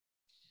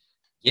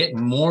Get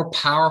more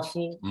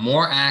powerful,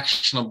 more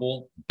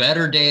actionable,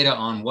 better data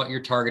on what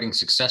you're targeting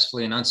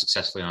successfully and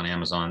unsuccessfully on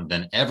Amazon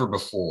than ever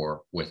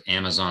before with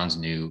Amazon's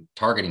new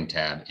targeting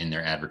tab in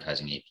their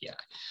advertising API.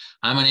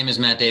 Hi, my name is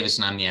Matt Davis,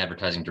 and I'm the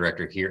advertising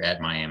director here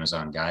at My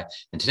Amazon Guy.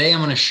 And today I'm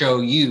going to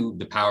show you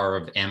the power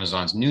of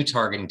Amazon's new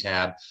targeting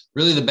tab,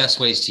 really the best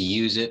ways to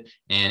use it,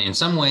 and in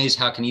some ways,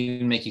 how it can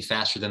even make you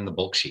faster than the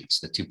bulk sheets,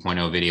 the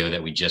 2.0 video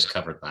that we just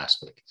covered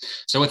last week.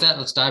 So with that,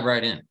 let's dive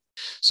right in.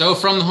 So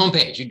from the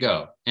homepage, you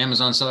go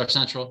Amazon Seller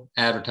Central,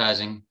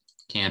 Advertising,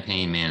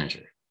 Campaign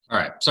Manager. All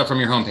right. So from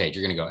your homepage,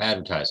 you're going to go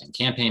Advertising,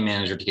 Campaign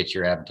Manager to get to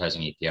your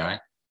advertising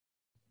API.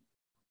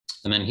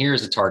 And then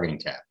here's the targeting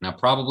tab. Now,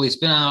 probably it's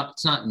been out.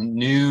 It's not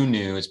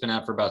new. It's been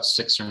out for about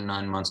 6 or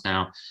 9 months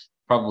now.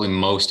 Probably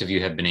most of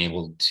you have been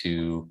able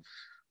to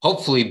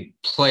hopefully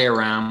play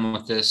around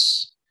with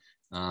this.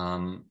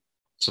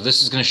 So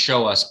this is going to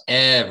show us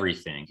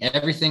everything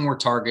we're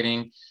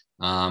targeting,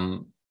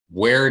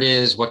 where it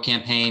is, what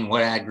campaign,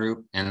 what ad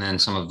group, and then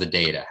some of the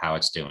data, how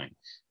it's doing,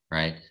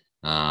 right?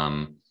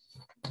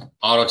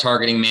 Auto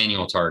targeting,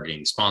 manual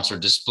targeting,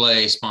 sponsored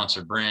display,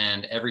 sponsored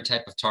brand, every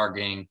type of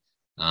targeting,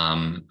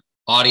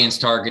 audience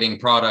targeting,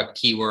 product,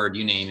 keyword,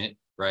 you name it,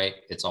 right?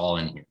 It's all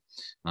in here.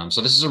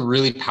 So this is a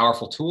really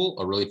powerful tool,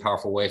 a really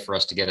powerful way for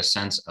us to get a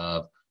sense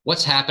of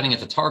what's happening at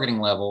the targeting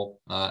level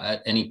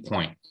at any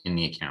point in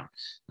the account.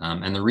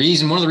 And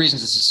one of the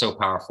reasons this is so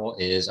powerful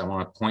is I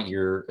want to point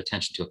your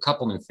attention to a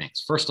couple new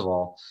things. First of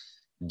all,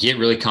 get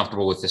really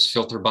comfortable with this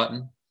filter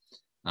button.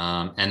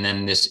 And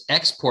then this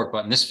export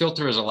button, this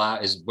filter is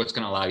what's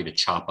going to allow you to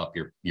chop up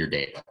your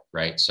data,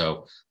 right?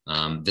 So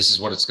this is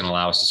what it's going to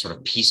allow us to sort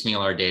of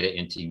piecemeal our data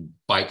into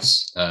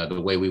bites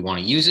the way we want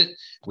to use it,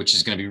 which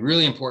is going to be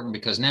really important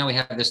because now we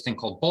have this thing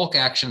called bulk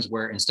actions,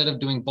 where instead of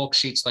doing bulk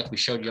sheets like we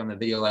showed you on the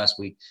video last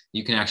week,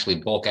 you can actually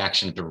bulk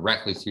action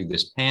directly through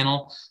this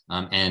panel.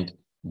 And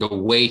the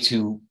way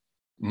to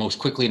most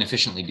quickly and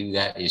efficiently do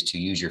that is to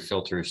use your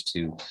filters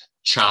to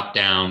chop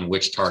down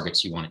which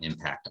targets you want to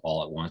impact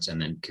all at once and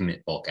then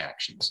commit bulk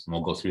actions. And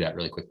we'll go through that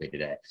really quickly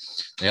today.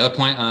 The other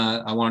point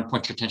I want to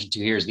point your attention to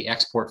here is the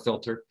export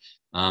filter.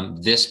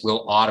 This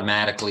will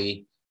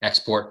automatically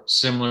export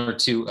similar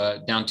to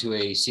down to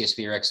a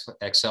CSV or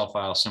Excel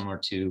file, similar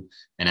to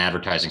an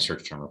advertising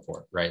search term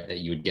report, right? That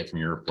you would get from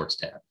your reports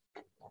tab.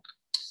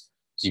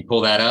 So you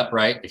pull that up,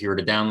 right? If you were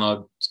to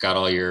download, it's got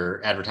all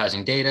your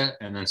advertising data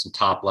and then some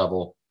top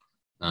level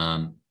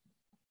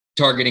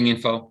targeting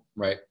info,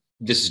 right?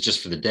 This is just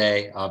for the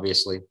day,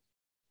 obviously,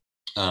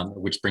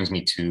 which brings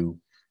me to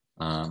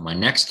my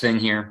next thing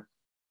here,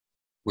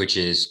 which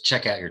is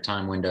check out your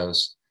time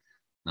windows.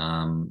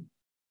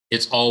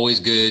 It's always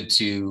good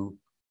to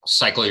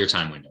cycle your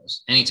time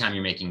windows anytime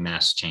you're making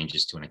mass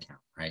changes to an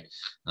account, right?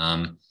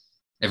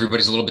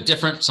 Everybody's a little bit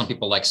different. Some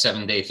people like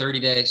 7-day,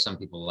 30-day. Some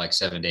people like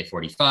 7-day,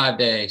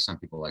 45-day. Some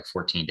people like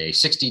 14-day,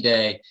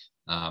 60-day.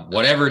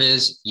 Whatever it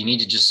is, you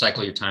need to just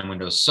cycle your time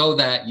windows so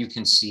that you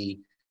can see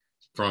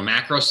from a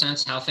macro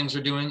sense how things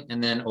are doing,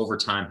 and then over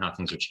time how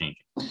things are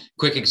changing.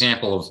 Quick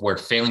example of where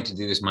failing to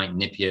do this might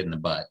nip you in the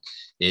butt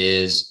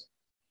is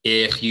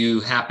if you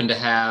happen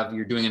to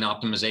you're doing an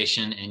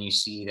optimization and you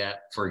see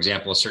that, for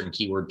example, a certain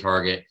keyword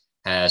target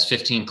has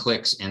 15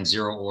 clicks and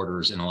 0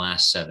 orders in the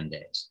last 7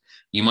 days.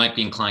 You might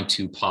be inclined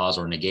to pause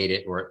or negate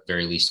it, or at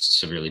very least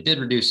severely bid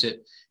reduce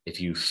it.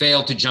 If you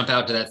fail to jump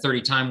out to that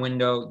 30 time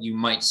window, you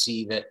might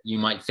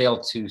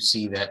fail to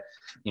see that,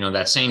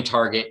 that same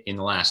target in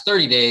the last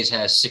 30 days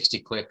has 60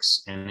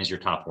 clicks and is your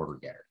top order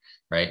getter,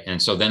 right?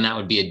 And so then that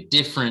would be a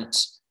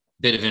different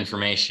bit of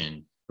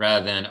information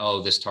rather than,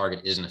 oh, this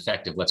target isn't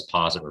effective, let's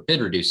pause it or bid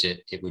reduce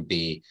it. It would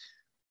be,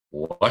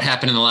 what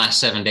happened in the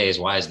last 7 days?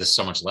 Why is this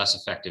so much less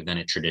effective than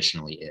it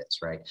traditionally is,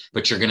 right?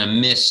 But you're going to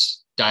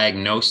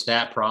misdiagnose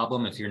that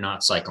problem if you're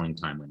not cycling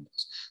time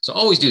windows. So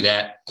always do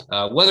that,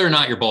 whether or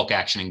not you're bulk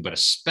actioning, but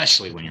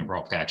especially when you're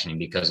bulk actioning,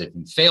 because if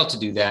you fail to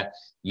do that,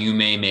 you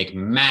may make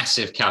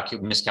massive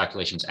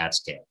miscalculations at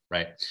scale,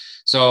 right?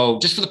 So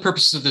just for the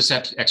purposes of this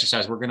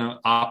exercise, we're going to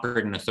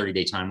operate in a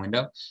 30-day time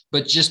window,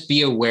 but just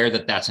be aware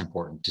that that's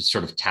important to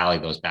sort of tally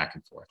those back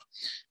and forth.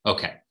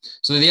 Okay,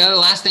 so the other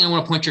last thing I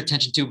want to point your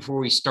attention to before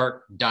we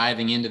start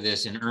diving into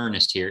this in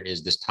earnest here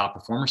is this top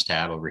performers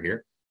tab over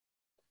here.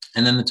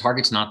 And then the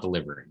target's not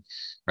delivering,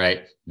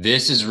 right?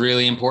 This is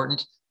really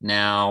important.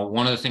 Now,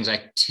 one of the things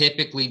I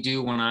typically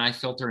do when I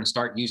filter and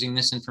start using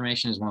this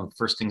information is one of the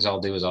first things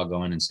I'll do is I'll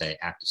go in and say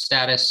active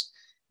status,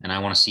 and I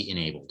want to see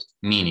enabled.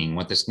 Meaning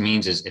what this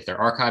means is if they're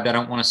archived, I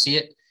don't want to see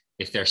it.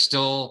 If they're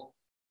still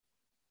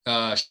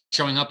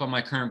showing up on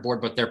my current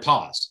board, but they're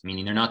paused,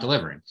 meaning they're not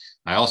delivering,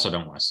 I also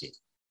don't want to see it,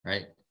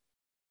 right?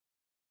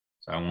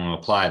 So I want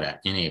to apply that,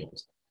 enabled,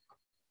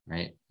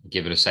 right?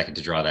 Give it a second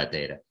to draw that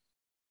data.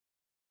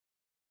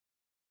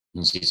 You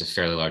can see it's a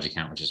fairly large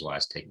account, which is why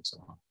it's taking so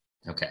long.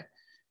 Okay.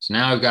 So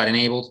now I've got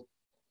enabled,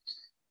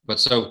 but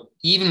so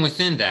even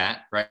within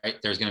that, right,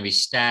 there's going to be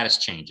status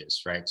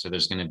changes, right? So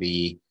there's going to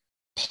be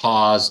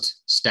paused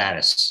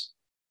status.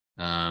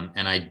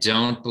 And I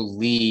don't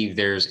believe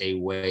there's a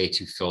way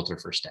to filter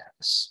for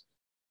status.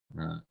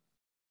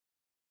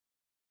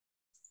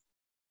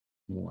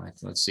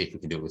 let's see if we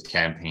can do it with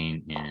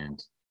campaign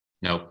and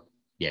nope.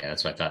 Yeah,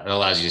 that's what I thought. It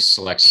allows you to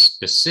select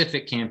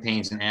specific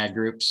campaigns and ad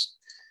groups.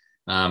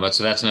 But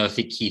so that's another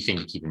key thing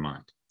to keep in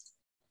mind.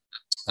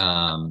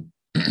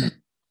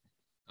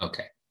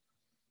 Okay.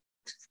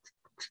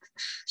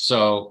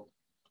 So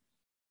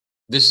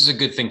this is a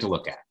good thing to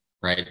look at,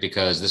 right?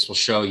 Because this will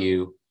show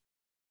you,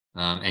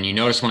 and you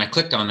notice when I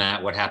clicked on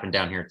that, what happened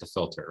down here at the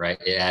filter, right?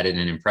 It added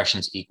an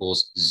impressions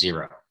equals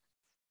 0,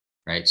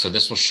 right? So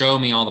this will show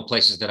me all the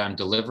places that I'm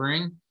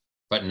delivering,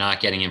 but not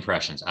getting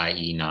impressions,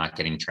 i.e. not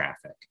getting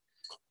traffic.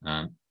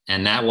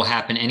 And that will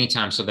happen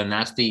anytime. So then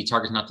that's the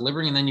target's not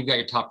delivering. And then you've got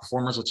your top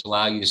performers, which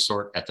allow you to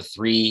sort at the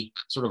 3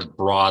 sort of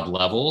broad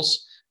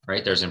levels,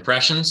 right? There's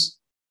impressions,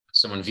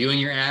 someone viewing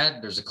your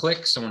ad, there's a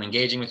click, someone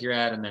engaging with your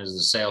ad, and there's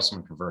a sale,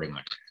 someone converting on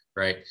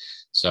your ad, right?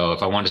 So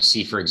if I want to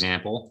see, for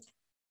example,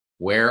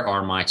 where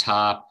are my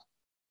top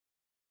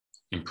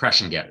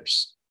impression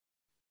getters?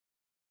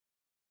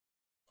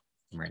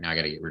 Right now, I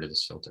got to get rid of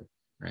this filter,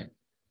 right?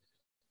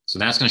 So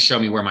that's going to show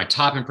me where my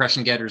top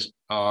impression getters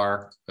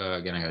are.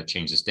 Again, I got to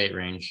change this date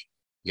range.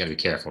 You got to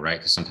be careful, right?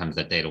 Because sometimes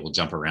that data will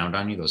jump around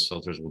on you. Those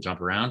filters will jump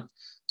around.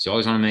 So you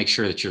always want to make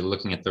sure that you're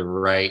looking at the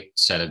right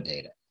set of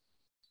data.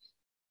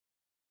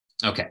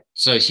 Okay,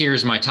 so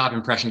here's my top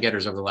impression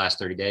getters over the last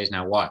 30 days.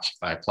 Now watch, if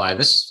I apply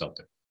this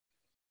filter,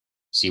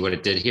 see what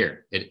it did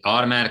here. It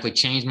automatically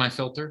changed my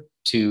filter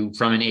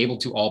from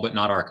enabled to all but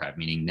not archived,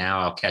 meaning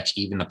now I'll catch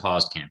even the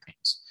paused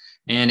campaigns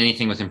and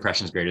anything with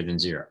impressions greater than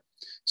 0.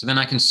 So then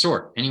I can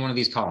sort any one of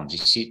these columns. You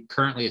see,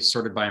 currently it's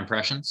sorted by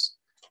impressions,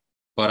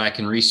 but I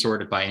can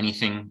resort it by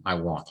anything I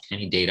want,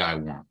 any data I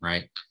want,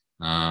 right?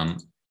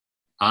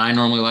 I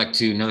normally like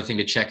to, another thing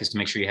to check is to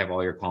make sure you have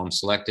all your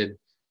columns selected.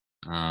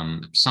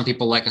 Some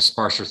people like a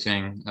sparser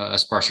thing, a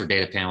sparser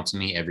data panel. To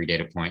me, every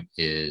data point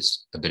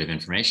is a bit of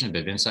information, a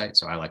bit of insight.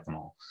 So I like them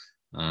all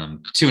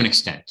to an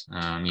extent.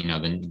 You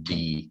know,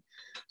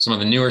 some of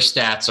the newer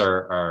stats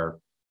are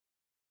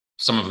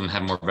some of them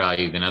have more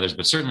value than others,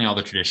 but certainly all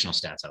the traditional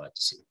stats I like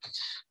to see.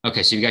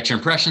 Okay, so you got your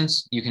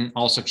impressions. You can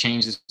also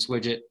change this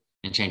widget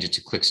and change it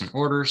to clicks and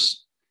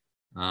orders.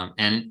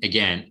 And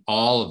again,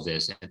 all of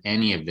this,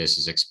 any of this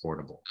is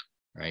exportable,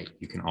 right?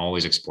 You can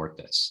always export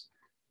this.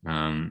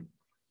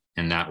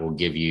 And that will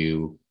give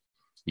you,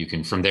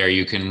 from there,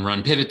 you can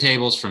run pivot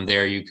tables. From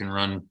there, you can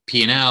run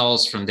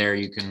P&Ls. From there,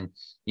 you can,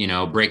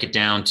 break it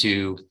down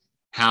to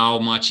how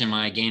much am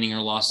I gaining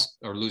or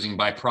losing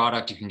by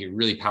product. You can get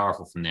really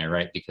powerful from there,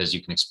 right? Because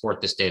you can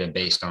export this data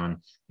based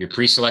on your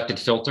pre-selected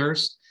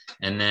filters.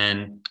 And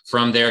then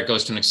from there, it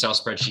goes to an Excel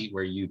spreadsheet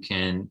where you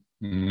can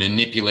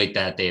manipulate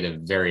that data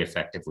very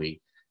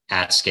effectively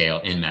at scale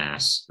in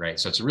mass, right?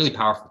 So it's a really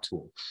powerful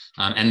tool.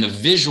 And the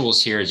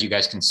visuals here, as you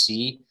guys can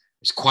see,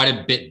 is quite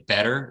a bit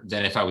better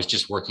than if I was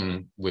just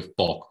working with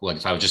bulk, like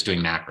if I was just doing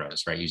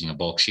macros, right? Using a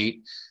bulk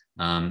sheet.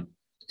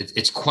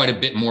 It's quite a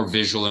bit more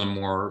visual and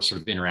more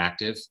sort of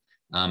interactive,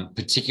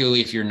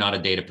 particularly if you're not a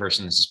data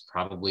person. This is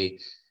probably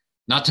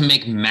not to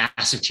make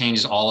massive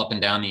changes all up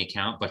and down the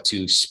account, but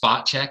to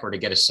spot check or to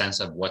get a sense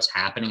of what's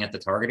happening at the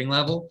targeting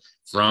level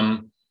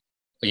from,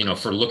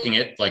 for looking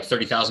at like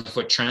 30,000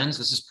 foot trends.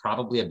 This is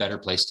probably a better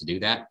place to do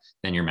that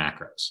than your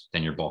macros,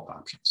 than your bulk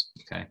options.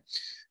 Okay.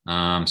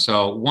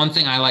 So one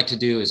thing I like to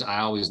do is I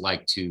always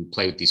like to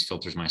play with these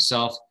filters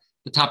myself.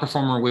 The top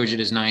performer widget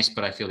is nice,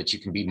 but I feel that you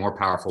can be more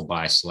powerful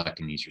by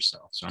selecting these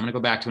yourself. So I'm going to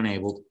go back to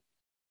enabled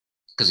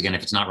because again,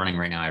 if it's not running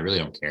right now, I really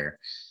don't care.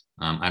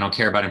 I don't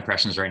care about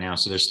impressions right now.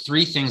 So there's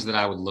 3 things that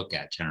I would look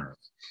at generally,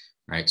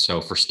 right? So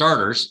for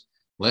starters,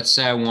 let's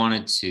say I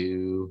wanted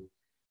to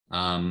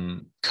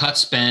cut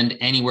spend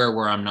anywhere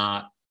where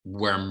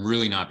I'm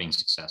really not being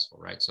successful,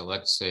 right? So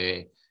let's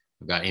say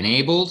I've got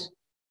enabled.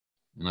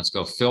 And let's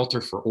go filter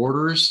for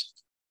orders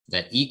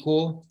that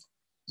equal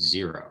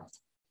 0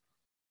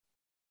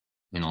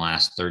 in the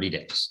last 30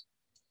 days,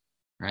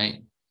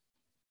 right?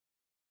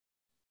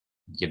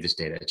 Give this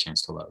data a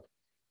chance to load.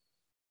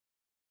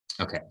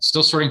 Okay,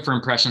 still sorting for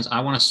impressions. I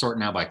want to sort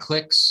now by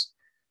clicks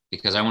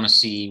because I want to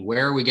see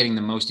where are we getting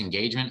the most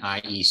engagement,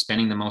 i.e.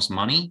 spending the most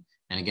money.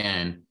 And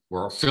again,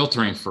 we're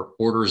filtering for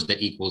orders that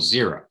equal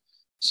 0.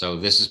 So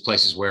this is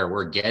places where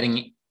we're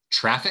getting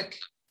traffic,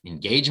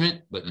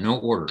 engagement, but no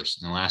orders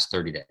in the last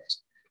 30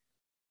 days.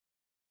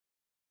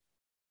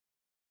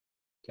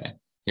 Okay,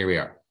 here we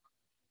are,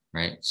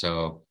 right?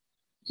 So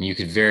you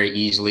could very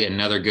easily,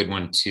 another good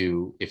one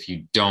too, if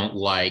you don't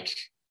like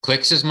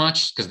clicks as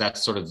much, because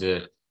that's sort of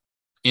the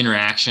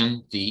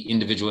interaction, the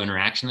individual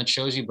interaction that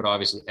shows you, but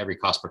obviously every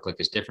cost per click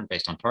is different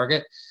based on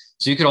target.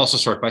 So you could also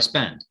sort by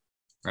spend,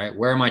 right?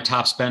 Where are my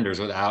top spenders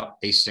without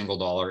a single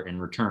dollar in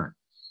return?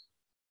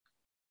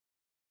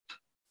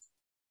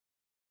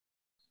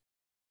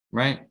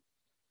 Right?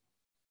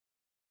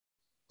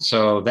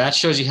 So that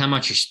shows you how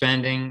much you're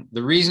spending.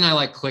 The reason I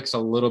like clicks a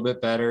little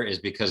bit better is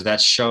because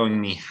that's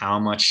showing me how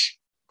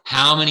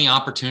many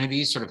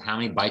opportunities, sort of how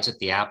many bites at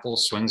the apple,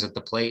 swings at the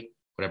plate,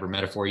 whatever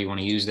metaphor you want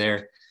to use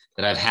there,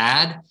 that I've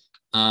had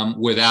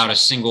without a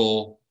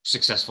single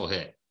successful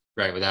hit,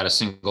 right? Without a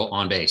single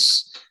on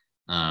base.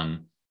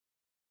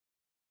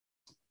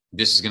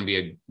 this is going to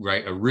be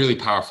a really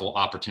powerful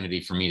opportunity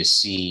for me to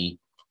see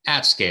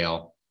at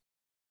scale.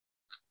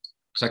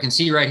 So I can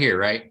see right here,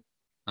 right?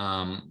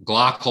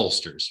 Glock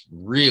holsters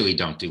really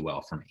don't do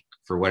well for me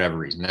for whatever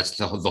reason. That's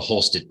the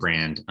Holstit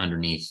brand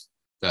underneath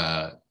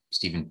the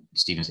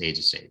Stevens Age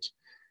of Sage,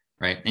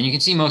 right? And you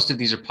can see most of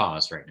these are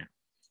paused right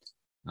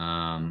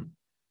now.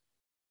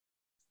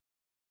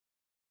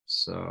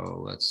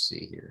 So let's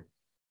see here.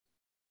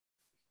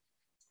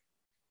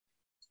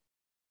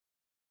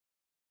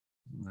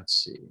 Let's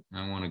see,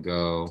 I want to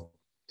go,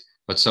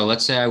 but so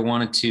let's say I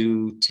wanted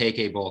to take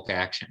a bulk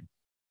action,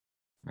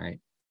 right?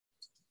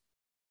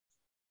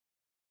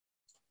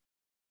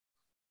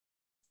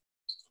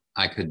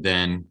 I could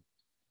then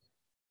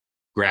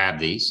grab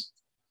these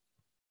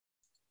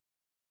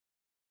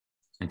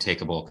and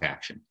take a bulk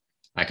action.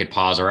 I could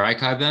pause or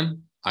archive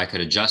them. I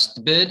could adjust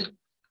the bid,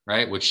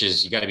 right? Which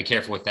is, you got to be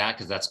careful with that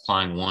because that's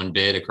applying one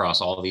bid across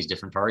all of these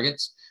different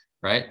targets,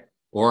 right?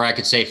 Or I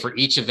could say for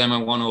each of them, I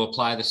want to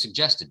apply the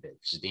suggested bid,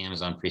 which is the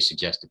Amazon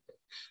pre-suggested bid.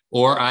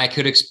 Or I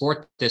could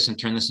export this and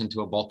turn this into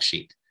a bulk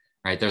sheet,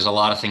 right? There's a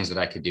lot of things that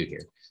I could do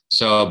here.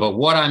 So, but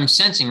what I'm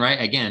sensing, right,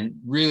 again,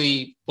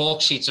 really bulk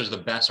sheets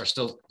are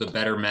still the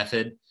better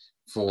method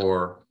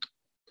for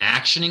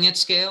actioning at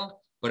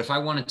scale. But if I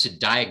wanted to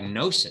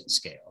diagnose at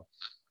scale,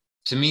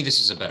 to me, this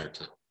is a better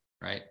tool,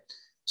 right?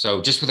 So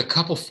just with a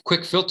couple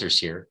quick filters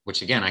here,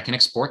 which again, I can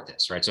export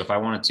this, right? So if I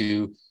wanted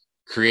to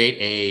create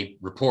a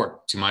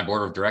report to my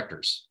board of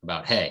directors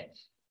about, hey,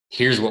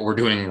 here's what we're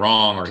doing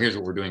wrong, or here's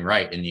what we're doing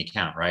right in the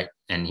account, right?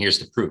 And here's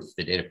the proof,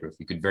 the data proof.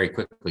 You could very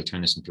quickly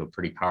turn this into a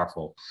pretty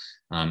powerful,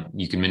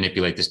 you can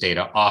manipulate this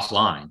data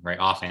offline, right?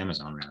 Off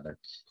Amazon rather,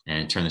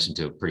 and turn this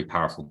into a pretty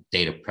powerful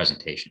data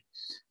presentation.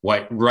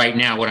 Right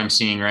now, what I'm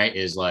seeing, right,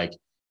 is like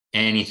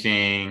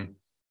anything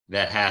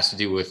that has to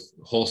do with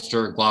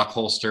Glock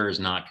holster is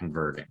not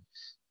converting.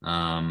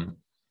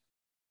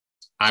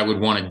 I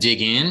would want to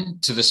dig in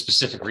to the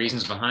specific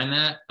reasons behind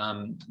that.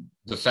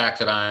 The fact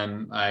that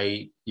I'm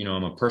a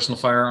personal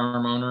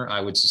firearm owner,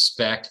 I would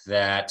suspect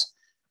that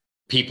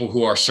people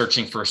who are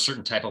searching for a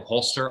certain type of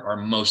holster are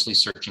mostly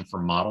searching for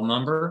model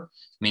number,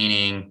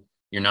 meaning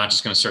you're not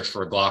just going to search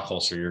for a Glock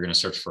holster, you're going to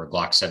search for a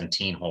Glock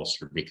 17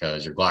 holster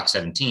because your Glock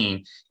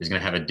 17 is going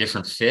to have a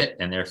different fit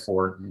and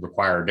therefore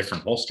require a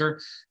different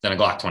holster than a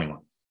Glock 21,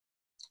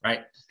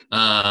 right?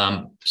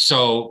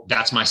 So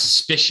that's my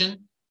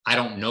suspicion. I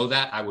don't know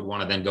that. I would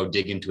want to then go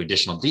dig into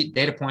additional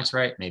data points,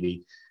 right?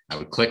 Maybe I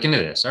would click into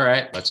this. All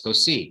right, let's go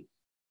see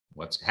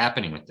what's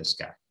happening with this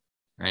guy,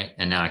 right?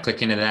 And now I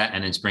click into that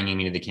and it's bringing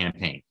me to the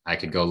campaign. I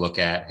could go look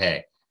at,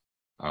 hey,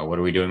 what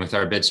are we doing with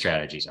our bid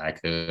strategies? I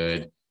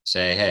could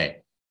say, hey,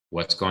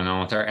 what's going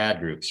on with our ad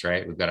groups,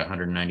 right? We've got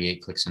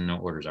 198 clicks and no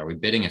orders. Are we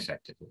bidding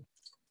effectively,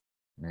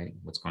 right?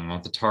 What's going on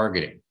with the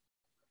targeting?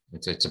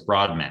 It's a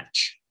broad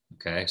match,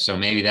 okay? So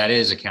maybe that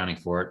is accounting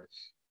for it.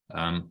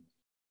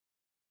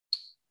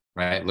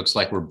 Right? Looks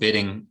like we're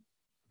bidding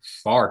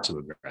far too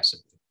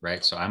aggressively,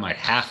 right? So I might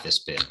half this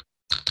bid,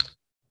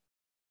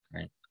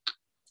 right?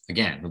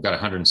 Again, we've got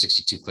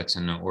 162 clicks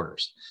and no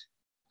orders.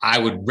 I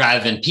would,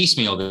 rather than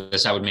piecemeal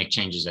this, I would make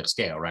changes at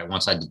scale, right?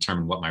 Once I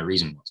determined what my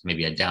reason was,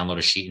 maybe I download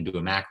a sheet and do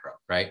a macro,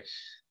 right?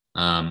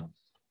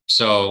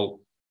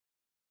 So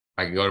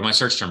I could go to my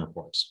search term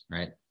reports,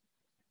 right?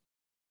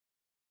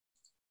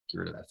 Get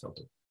rid of that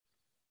filter.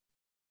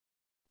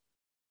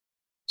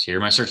 So here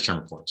are my search term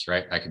reports,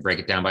 right? I could break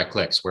it down by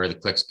clicks. Where are the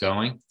clicks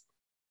going?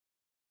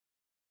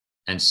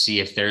 And see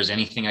if there's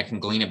anything I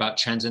can glean about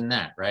trends in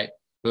that, right?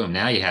 Boom,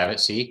 now you have it,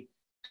 see?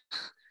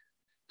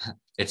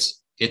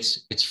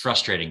 It's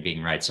frustrating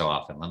being right so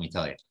often, let me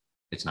tell you.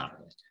 It's not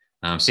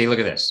really. See, look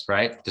at this,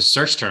 right? The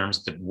search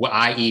terms,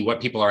 i.e.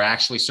 what people are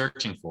actually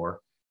searching for,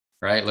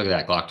 right? Look at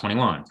that, Glock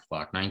 21,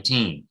 Glock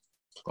 19,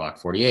 Glock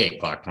 48,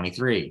 Glock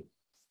 23,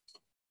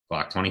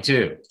 Glock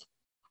 22.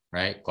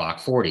 Right? Glock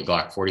 40,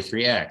 Glock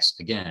 43X.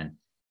 Again,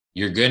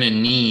 you're going to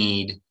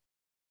need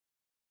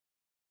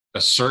a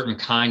certain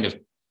kind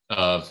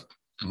of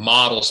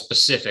model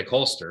specific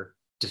holster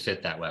to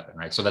fit that weapon,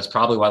 right? So that's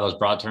probably why those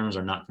broad terms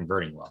are not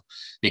converting well,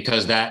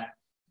 because that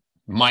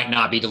might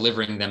not be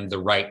delivering them the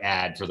right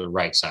ad for the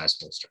right size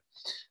holster.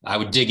 I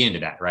would dig into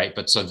that, right?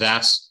 But so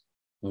that's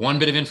one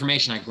bit of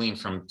information I gleaned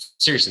from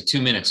seriously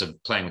 2 minutes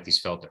of playing with these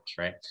filters,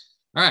 right?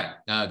 All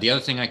right. The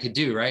other thing I could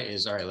do, right,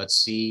 is, all right, let's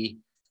see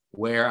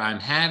where I'm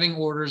having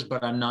orders,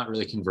 but I'm not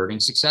really converting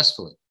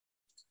successfully.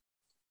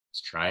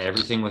 Let's try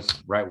everything with,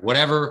 right,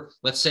 whatever,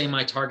 let's say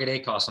my target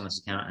ACoS on this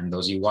account, and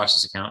those of you who watch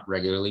this account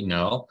regularly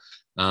know,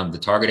 the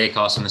target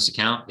ACoS on this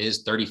account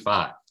is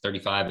 35.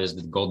 35 is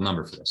the gold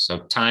number for this. So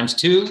times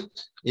 2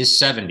 is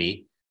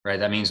 70, right?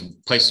 That means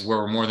places where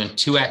we're more than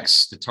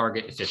 2x the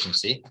target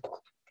efficiency.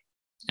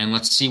 And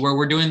let's see where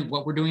we're doing,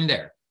 what we're doing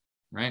there,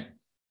 right?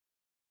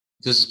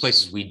 This is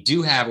places we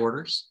do have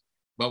orders,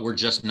 but we're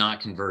just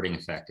not converting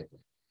effectively.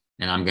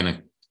 And I'm going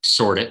to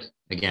sort it.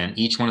 Again,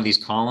 each one of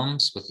these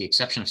columns, with the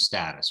exception of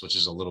status, which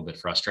is a little bit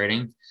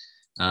frustrating,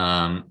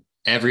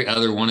 every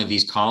other one of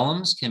these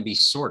columns can be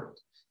sorted.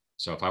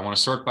 So if I want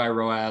to sort by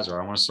ROAS,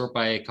 or I want to sort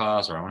by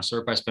ACOS, or I want to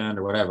sort by spend,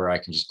 or whatever, I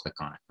can just click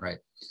on it, right?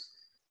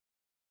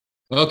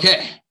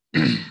 Okay,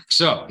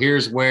 so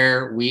here's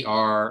where we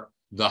are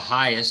the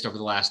highest over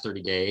the last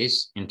 30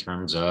 days in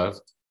terms of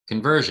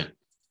conversion.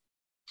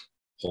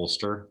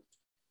 Holster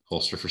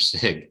for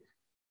SIG.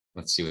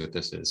 Let's see what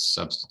this is.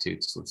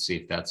 Substitutes. Let's see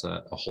if that's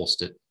a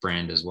Holstit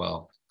brand as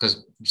well.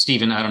 Because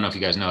Stephen, I don't know if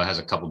you guys know, it has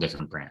a couple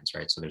different brands,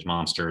 right? So there's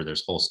Momster,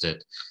 there's Holstit,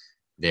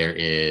 there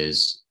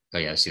is, oh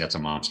yeah, see, that's a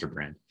Momster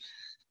brand.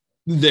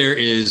 There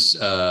is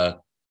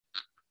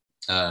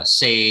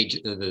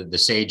Sage, the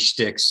Sage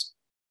sticks,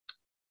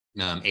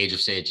 Age of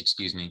Sage,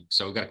 excuse me.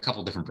 So we've got a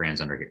couple different brands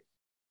under here.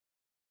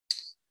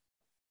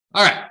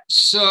 All right,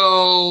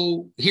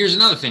 so here's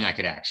another thing I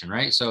could action,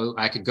 right? So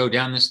I could go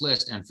down this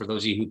list, and for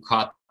those of you who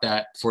caught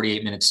that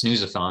 48-minute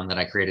snooze-a-thon that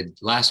I created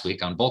last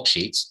week on bulk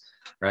sheets,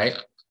 right?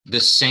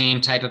 The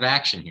same type of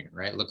action here,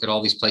 right? Look at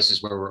all these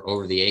places where we're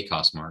over the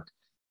ACOS mark.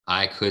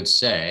 I could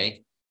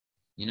say,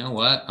 you know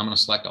what? I'm going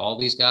to select all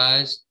these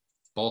guys,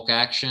 bulk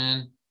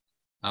action.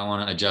 I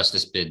want to adjust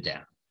this bid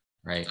down,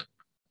 right?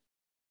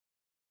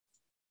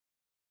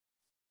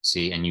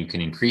 See, and you can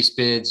increase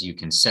bids, you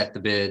can set the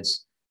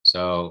bids.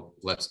 So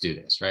let's do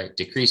this, right?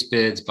 Decrease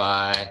bids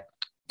by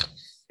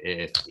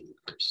 50%.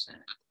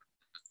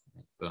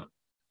 Boom.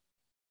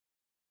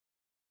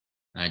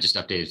 I just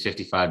updated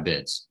 55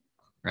 bids,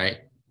 right?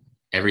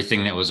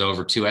 Everything that was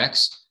over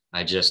 2x,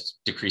 I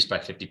just decreased by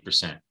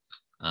 50%.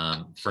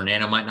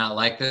 Fernando might not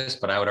like this,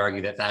 but I would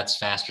argue that that's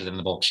faster than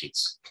the bulk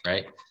sheets,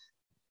 right?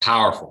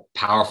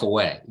 Powerful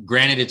way.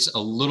 Granted, it's a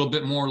little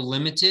bit more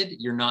limited.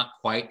 You're not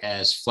quite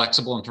as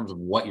flexible in terms of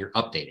what you're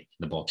updating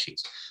in the bulk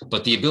sheets,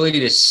 but the ability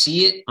to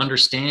see it,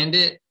 understand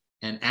it,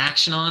 and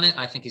action on it,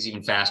 I think is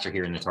even faster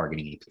here in the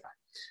targeting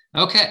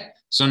API. Okay,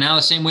 so now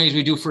the same way as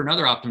we do for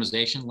another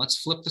optimization,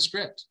 let's flip the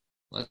script.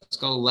 Let's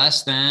go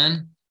less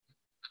than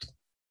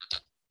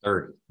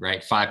 30,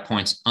 right? 5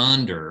 points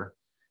under,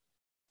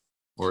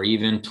 or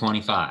even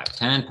 25,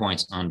 10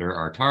 points under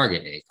our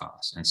target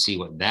ACOS, and see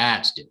what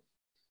that's doing.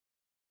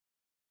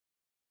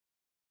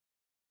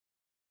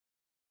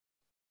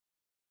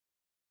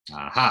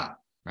 Aha,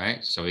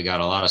 right? So we got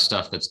a lot of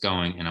stuff that's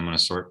going, and I'm going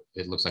to sort,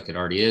 it looks like it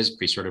already is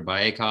pre-sorted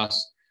by ACOS,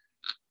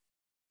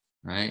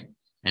 right?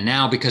 And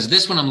now, because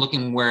this one I'm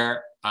looking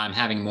where I'm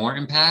having more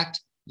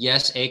impact,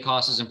 yes,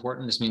 ACOS is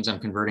important. This means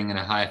I'm converting in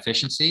a high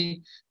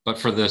efficiency, but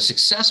for the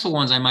successful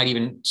ones, I might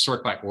even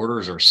sort by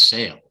orders or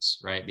sales,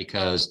 right?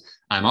 Because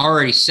I'm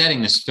already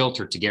setting this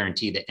filter to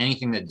guarantee that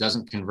anything that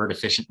doesn't convert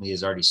efficiently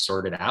is already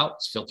sorted out,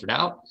 it's filtered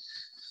out.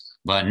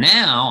 But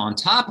now on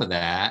top of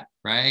that,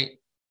 right,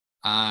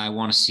 I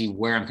want to see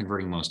where I'm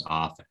converting most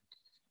often,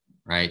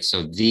 right?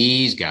 So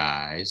these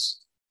guys,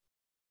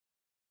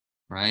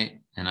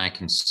 right? And I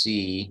can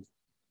see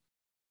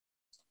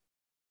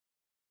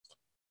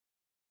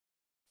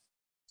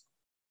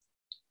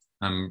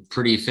I'm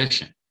pretty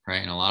efficient,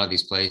 right? In a lot of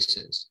these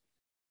places.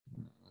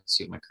 Let's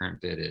see what my current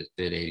bid is.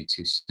 Bid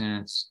 82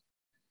 cents.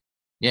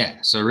 Yeah,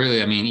 so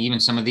really, I mean, even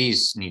some of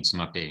these need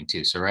some updating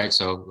too. So, right,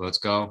 so let's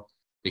go,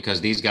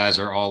 because these guys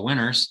are all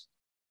winners.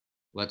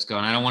 Let's go.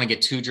 And I don't want to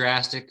get too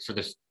drastic for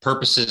the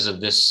purposes of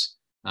this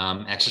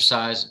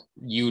exercise.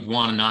 You would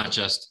want to not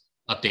just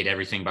update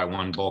everything by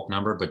one bulk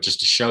number, but just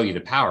to show you the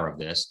power of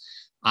this,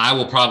 I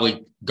will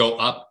probably go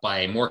up by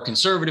a more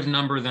conservative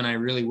number than I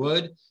really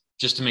would,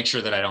 just to make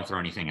sure that I don't throw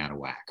anything out of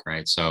whack,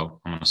 right? So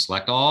I'm going to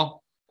select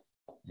all,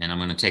 and I'm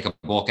going to take a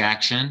bulk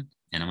action,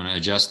 and I'm going to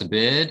adjust the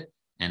bid,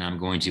 and I'm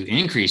going to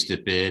increase the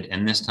bid.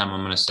 And this time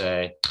I'm going to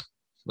say,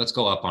 let's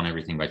go up on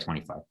everything by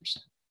 25%.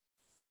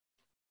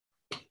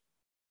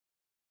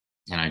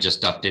 And I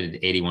just updated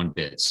 81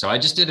 bids. So I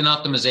just did an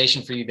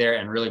optimization for you there.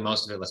 And really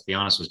most of it, let's be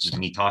honest, was just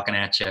me talking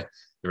at you.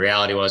 The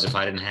reality was, if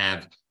I didn't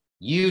have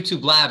you to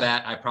blab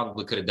at, I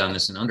probably could have done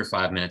this in under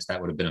 5 minutes. That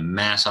would have been a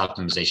mass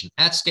optimization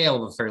at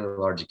scale of a fairly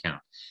large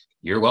account.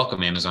 You're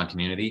welcome, Amazon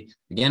community.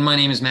 Again, my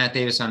name is Matt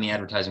Davis. I'm the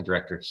advertising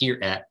director here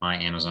at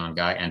My Amazon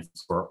Guy. And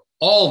for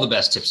all the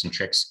best tips and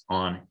tricks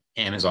on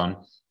Amazon,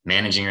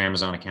 managing your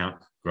Amazon account,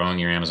 growing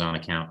your Amazon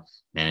account,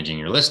 managing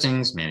your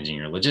listings, managing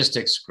your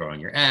logistics, growing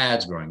your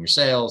ads, growing your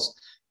sales,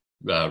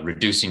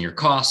 reducing your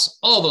costs,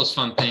 all those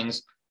fun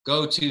things,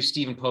 go to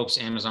Stephen Pope's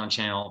Amazon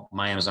channel,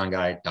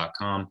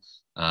 myamazonguy.com.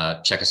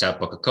 Check us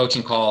out, book a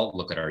coaching call,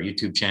 look at our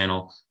YouTube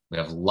channel. We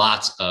have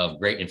lots of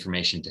great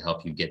information to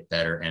help you get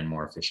better and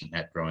more efficient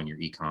at growing your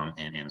e-com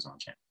and Amazon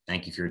channel.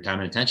 Thank you for your time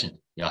and attention.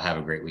 Y'all have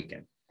a great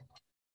weekend.